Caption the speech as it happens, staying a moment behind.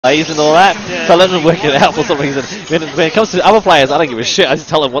and all that, so I let them work it out for some reason. When it comes to other players, I don't give a shit. I just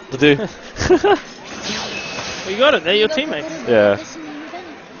tell them what to do. Well, you got it. They're your teammates. Yeah.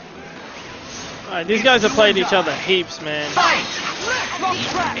 Alright, these guys have played each other heaps, man.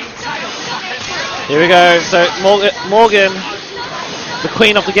 Here we go. So Morgan, the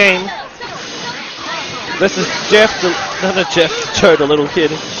queen of the game. This is Jeff, Joe, the little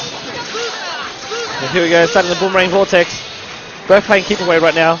kid. And here we go, starting the Boomerang Vortex. Both playing keep away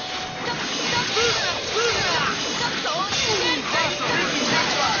right now.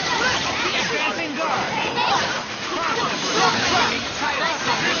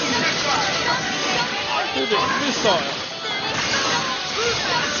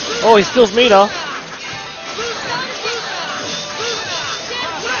 Oh, he steals meter.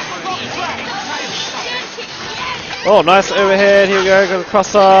 Oh, nice overhead. Here we go. Got a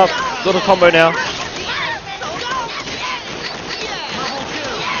cross up. Got a combo now.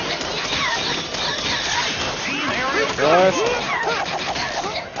 Nice.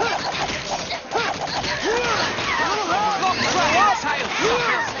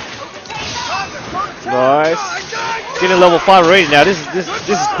 Nice. Getting level 5 already now. This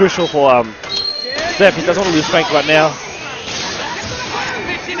is crucial for Stef. He doesn't want to lose Frank right now.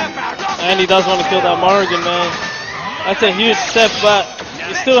 And he does want to kill that Morrigan, man. That's a huge step, but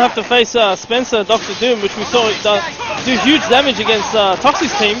you still have to face Spencer, Dr. Doom, which we saw do huge damage against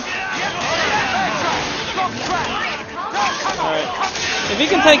Toxic's team. Alright. If he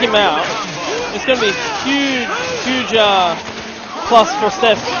can take him out, it's going to be huge plus for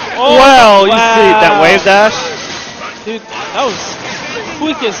Stef. Oh, wow, you see that wave dash? Dude, that was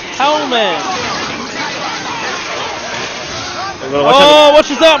quick as hell, man. Oh,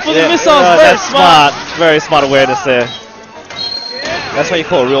 watch out for the missiles. Very smart. Very smart awareness there. That's what you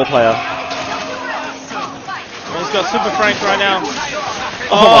call a real player. He's got Super Frank right now.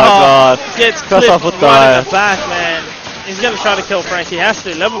 Oh my god. Gets Cross clipped off with right in the back, man. He's going to try to kill Frank. He has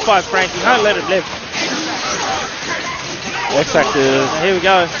to. Level 5 Frank. You can't let him live. X-Factors. Here we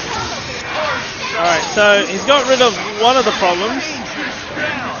go. Alright, so he's got rid of one of the problems.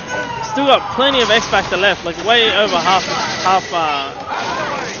 Still got plenty of X-Factor left, like way over half.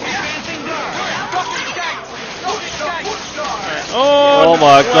 Oh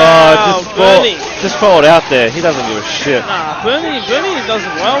my god, just throw it out there. He doesn't give a shit. Nah, Bernie does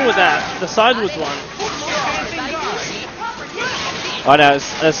well with that, the sideways one. Oh no,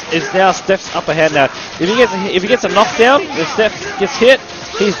 it's now Stef's upper hand now. If he gets a knockdown, if Stef gets hit,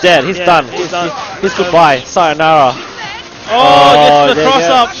 he's dead. He's done. He's goodbye. Sayonara. Oh, gets the cross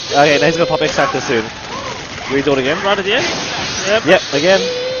up. Okay, now he's gonna pop X-Factor soon. Redo it again. Right at the end? Yep. Yep, again.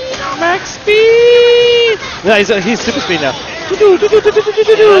 Max speed! No, he's super speed now.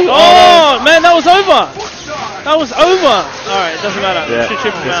 Oh, man, that was over. That was over. Alright, it doesn't matter. Yeah,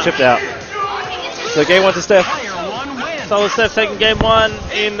 it's chipped out. So game 1 to Stef. So Stef taking game 1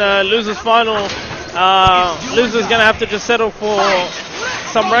 in losers final. Loser's gonna have to just settle for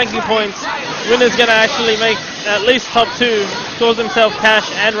some ranking points. Winner's gonna actually make at least top 2, scores himself cash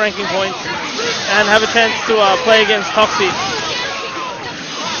and ranking points, and have a chance to play against Toxie.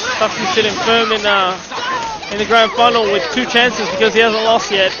 Toxie sitting firm in the grand final with 2 chances because he hasn't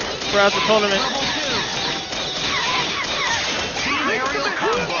lost yet throughout the tournament.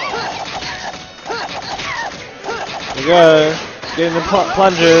 There we go. Getting the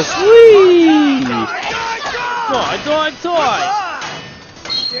plungers. Whee! Die!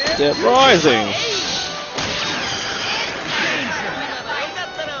 Dead Rising.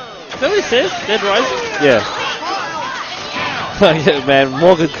 Is that what he says? Dead Rising? Yeah. Yeah, man,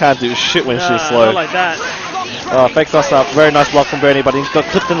 Morgan can't do shit when she's slow. Not like that. Oh, fake cross up. Very nice block from Bernie, but he got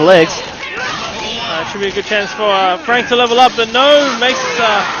clipped in the legs. Should be a good chance for Frank to level up, but no, makes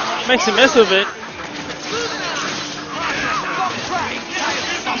a mess of it.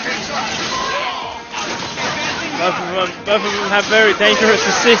 Both of them have very dangerous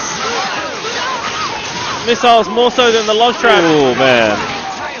assists. Missiles more so than the log trap. Oh man.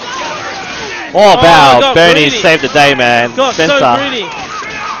 Oh wow, Bernie saved the day, man. Spencer. So greedy.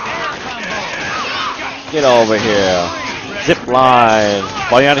 Get over here. Zip line.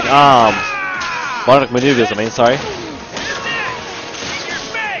 Bionic arm. Bionic maneuvers, I mean, sorry.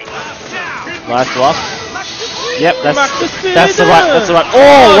 Nice block. Yep, that's the right.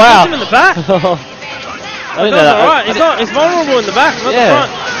 Oh wow. Him in the back. I didn't know that. Right. He's vulnerable in the back, not the front.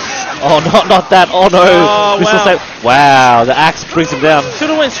 Oh, not that. Oh no. Oh, wow. Wow, the axe brings him down. Should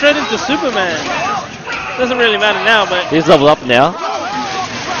have went straight into Superman. Doesn't really matter now, but he's leveled up now.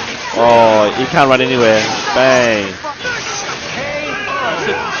 Oh, he can't run anywhere. Bang.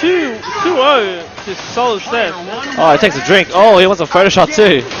 So 2-0 Just solid Stef. Oh, he takes a drink. Oh, he wants a photo shot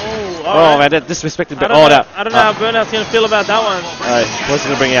too. Oh man, that disrespected. I don't know how Burnout's going to feel about that one. What's he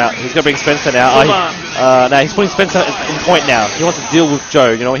going to bring out? He's going to bring Spencer now. No, he's putting Spencer in point now. He wants to deal with Joe.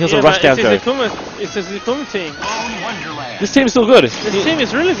 You know, he wants to rush down Joe. It's a Zakuma team. This team is still good. This team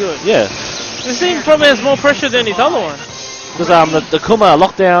is really good. Yeah. This team probably has more pressure than his other one. Because the Kuma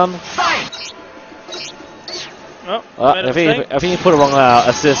lockdown. I think he put a wrong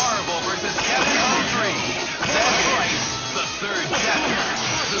assist.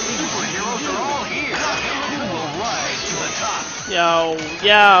 Yo.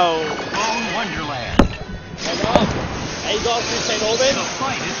 Wonderland. Hey, got through St. Albans.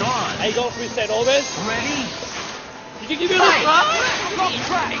 Hey, got through St. Albans. Ready? You think you do this?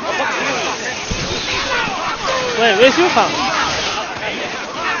 Wait, where's your car?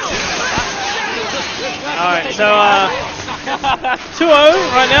 Alright, so 2-0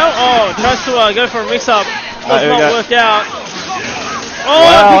 right now. Oh, tries to go for a mix-up. Does not work out. Oh,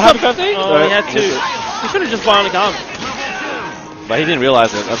 wow, mix-up thing? Oh, he had to. He should have just bionic armed. But he didn't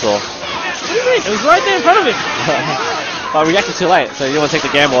realize it, that's all. What do you mean? It was right there in front of him. But reacted too late, so you want to take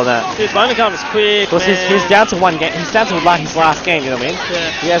the gamble on that. Dude, bionic arm is quick, because he's down to one game. He's down to like his last game, you know what I mean?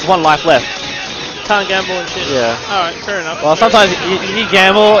 Yeah. He has one life left. Can't gamble and shit. Yeah. Alright, fair enough. Well, sometimes you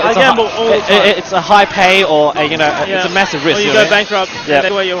gamble. I gamble all the time. It's a high pay or it's a massive risk. Or you go bankrupt yeah. and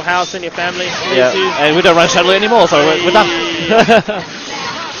take away your house and your family. Yeah. And we don't run Shadowloo anymore, so we're done.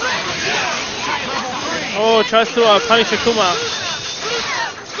 Oh, tries to punish Akuma.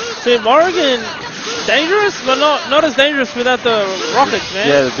 See, Morrigan, dangerous, but not as dangerous without the rockets, man.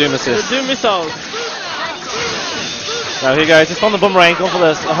 Yeah, the Doom assist. The Doom missiles. Now here he goes, just on the boomerang, going for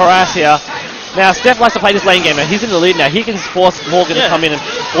the harass here. Now, Stef likes to play this lane game, and he's in the lead now. He can force Morgan to come in and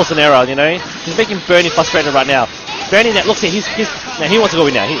force an error, you know? He's making Bernie frustrated right now. Bernie, that looks at he wants to go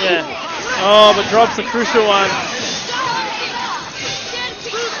in now. Oh, but drops a crucial one.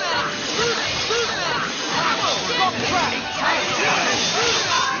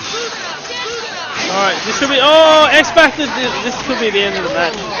 Alright, this could be X-Factor. This could be the end of the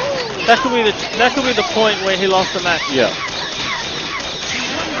match. That could be the point where he lost the match. Yeah.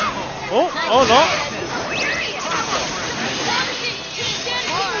 Oh no.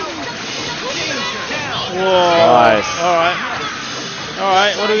 Whoa. Nice.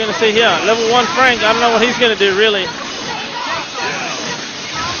 Alright, what are we gonna see here? Level 1 Frank, I don't know what he's gonna do really.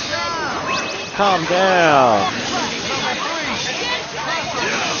 Calm down.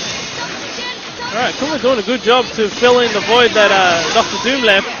 Alright, Kuma doing a good job to fill in the void that Dr. Doom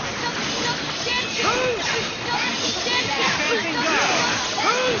left.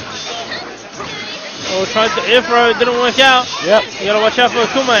 Oh, tried the air throw, it didn't work out. Yep. You gotta watch out for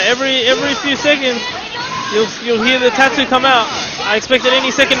Kuma. Every few seconds, you'll hear the tattoo come out. I expect it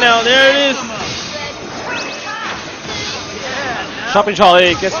any second now. There it is. Shopping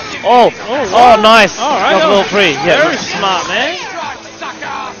Charlie gets. Oh, nice. Alright, level 3. Yeah. Very smart, man.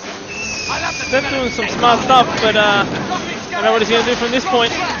 Stef doing some smart stuff, but I don't know what he's going to do from this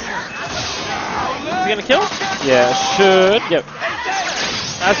point. Is he going to kill? Yeah, should. Yep.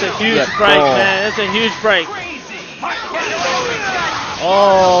 That's a huge break, man. That's a huge break.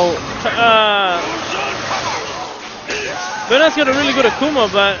 Oh. Burnout's got a really good Akuma,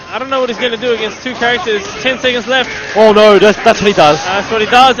 but I don't know what he's going to do against two characters. 10 seconds left. Oh no, that's what he does. That's what he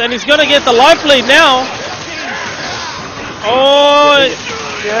does, and he's going to get the life lead now. Oh.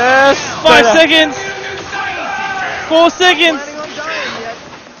 Yes. 5 seconds. 4 seconds.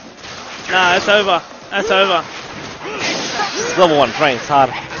 Nah, it's over. That's over. It's level 1 frame. It's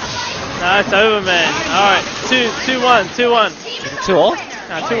hard. Nah, it's over, man. Alright, 2-1. Is it 2-all?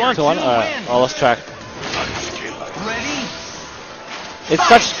 Nah, 2-1. 2-1? Alright, I lost track. It's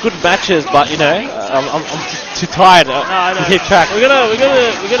such good matches, but you know, I'm just too tired to keep track. We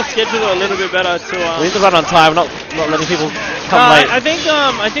gotta schedule it a little bit better to. We need to run on time, not letting people come late. I think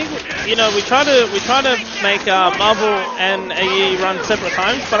you know we try to make Marvel and AE run separate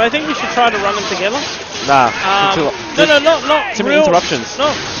times, but I think we should try to run them together. Nah, not too many interruptions.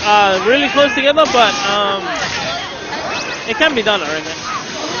 Not really close together, but it can be done, I reckon.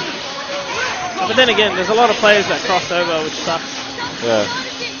 But then again, there's a lot of players that cross over, which sucks. Yeah.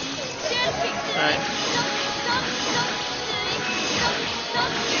 Alright.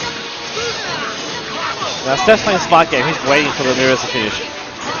 Now Stef's playing smart game. He's waiting for the mirrors to finish.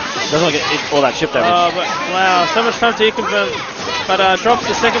 Doesn't want to get all that chip damage. Oh, but wow, so much time to e-confirm. But drops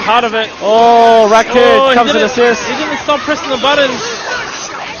the second part of it. Oh, Racket comes to assist. He didn't stop pressing the buttons.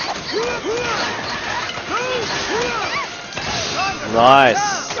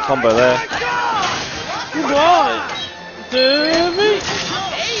 Nice combo there. Goodbye.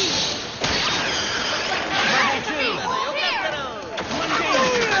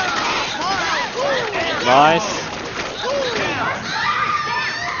 Nice.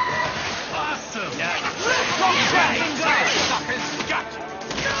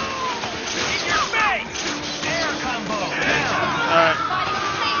 Alright.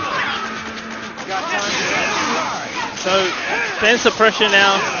 So, Ben's the pressure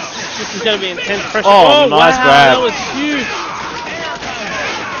now. This is going to be intense pressure. Oh, nice wow, grab. That was huge.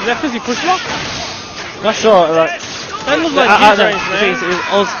 Is that because he pushed block? Not sure. Like, That looked like mid-range, man.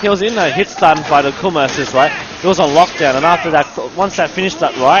 he was in a hit stun by the Kuma assist, right? It was on lockdown, and after that, once that finished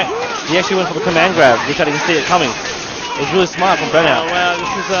that right, he actually went for the command grab, which I didn't see it coming. It was really smart from Burnout. Oh, wow, this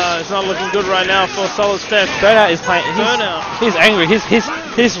is it's not looking good right now for solid Stef. Burnout is playing. Burnout. He's angry.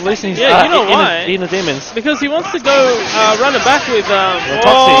 He's releasing his Yeah, you know why? inner demons. Because he wants to go run it back with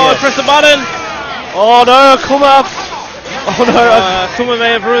Toxic, yeah. press the button. Oh no, Kuma! Oh no! Kuma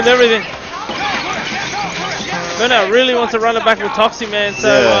may have ruined everything. Burnout really wants to run it back with Toxic, man. So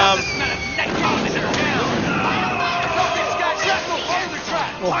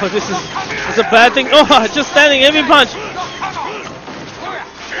oh, this is a bad thing. Oh, just standing heavy punch.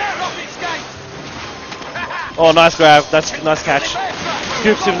 Oh, nice grab. That's a nice catch.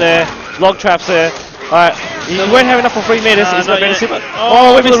 Scoops him there. Log traps there. Alright, he won't have enough for 3 meters. He's not going to super.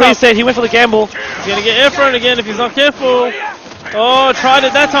 Oh, went for the reset. He went for the gamble. He's going to get air front again if he's not careful. Oh, tried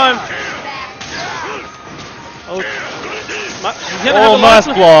it that time. Oh, nice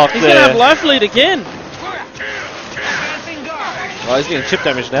block. He's going to have life lead again. Oh, he's getting chip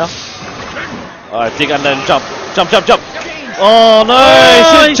damage now. Alright, dig under and jump. Jump. Oh no!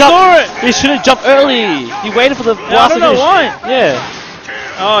 He saw it! He should have jumped early. He waited for the blast. I don't know why. Yeah.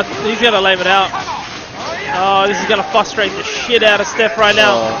 Oh, he's going to lay it out. Oh, this is going to frustrate the shit out of Stef right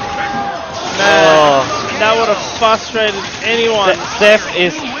now. Man, that would have frustrated anyone. Stef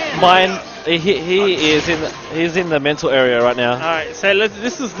is mine. He's in the mental area right now. All right, so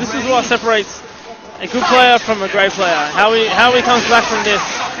this is what separates a good player from a great player. How he comes back from this.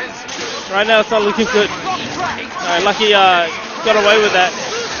 Right now, it's not looking good. All right, Lucky got away with that.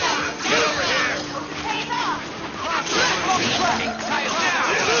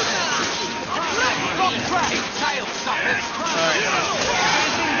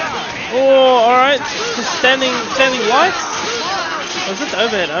 Oh, all right. Just standing lights. Was it the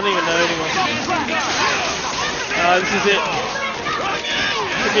overhead? I don't even know anymore. This is it.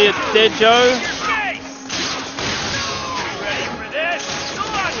 Could be a dead Joe.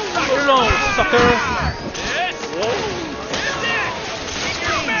 Put it on, sucker.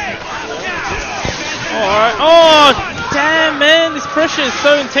 Alright. Oh, damn, man. This pressure is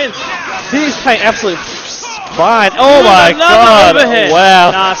so intense. He's playing absolutely fine. Oh my god. Overhead.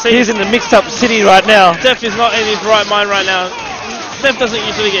 Wow. Nah, see, he's in the mixed up city right now. Stef is not in his right mind right now. Stef doesn't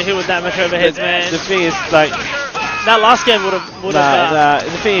usually get hit with that much overheads, man. The thing is, like, that last game would have.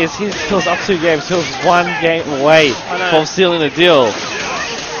 The thing is, he kills up 2 games, kills 1 game away from sealing the deal.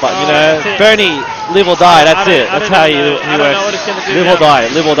 But you know, Bernie, live or die. That's it. That's how he works. Live or die.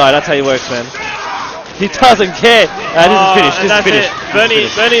 Live or die. That's how he works, man. He doesn't care. This is finished. This is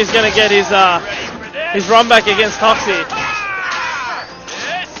finished. Bernie is gonna get his run back against Toxic.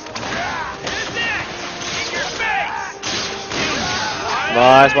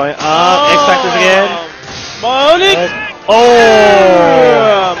 Nice, boy. X Factors again. Bionic.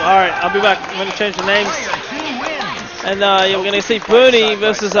 Alright, I'll be back. I'm going to change the names. And yeah, we're going to see Bernie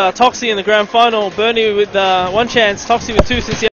versus Toxie in the grand final. Bernie with 1 chance, Toxie with 2 since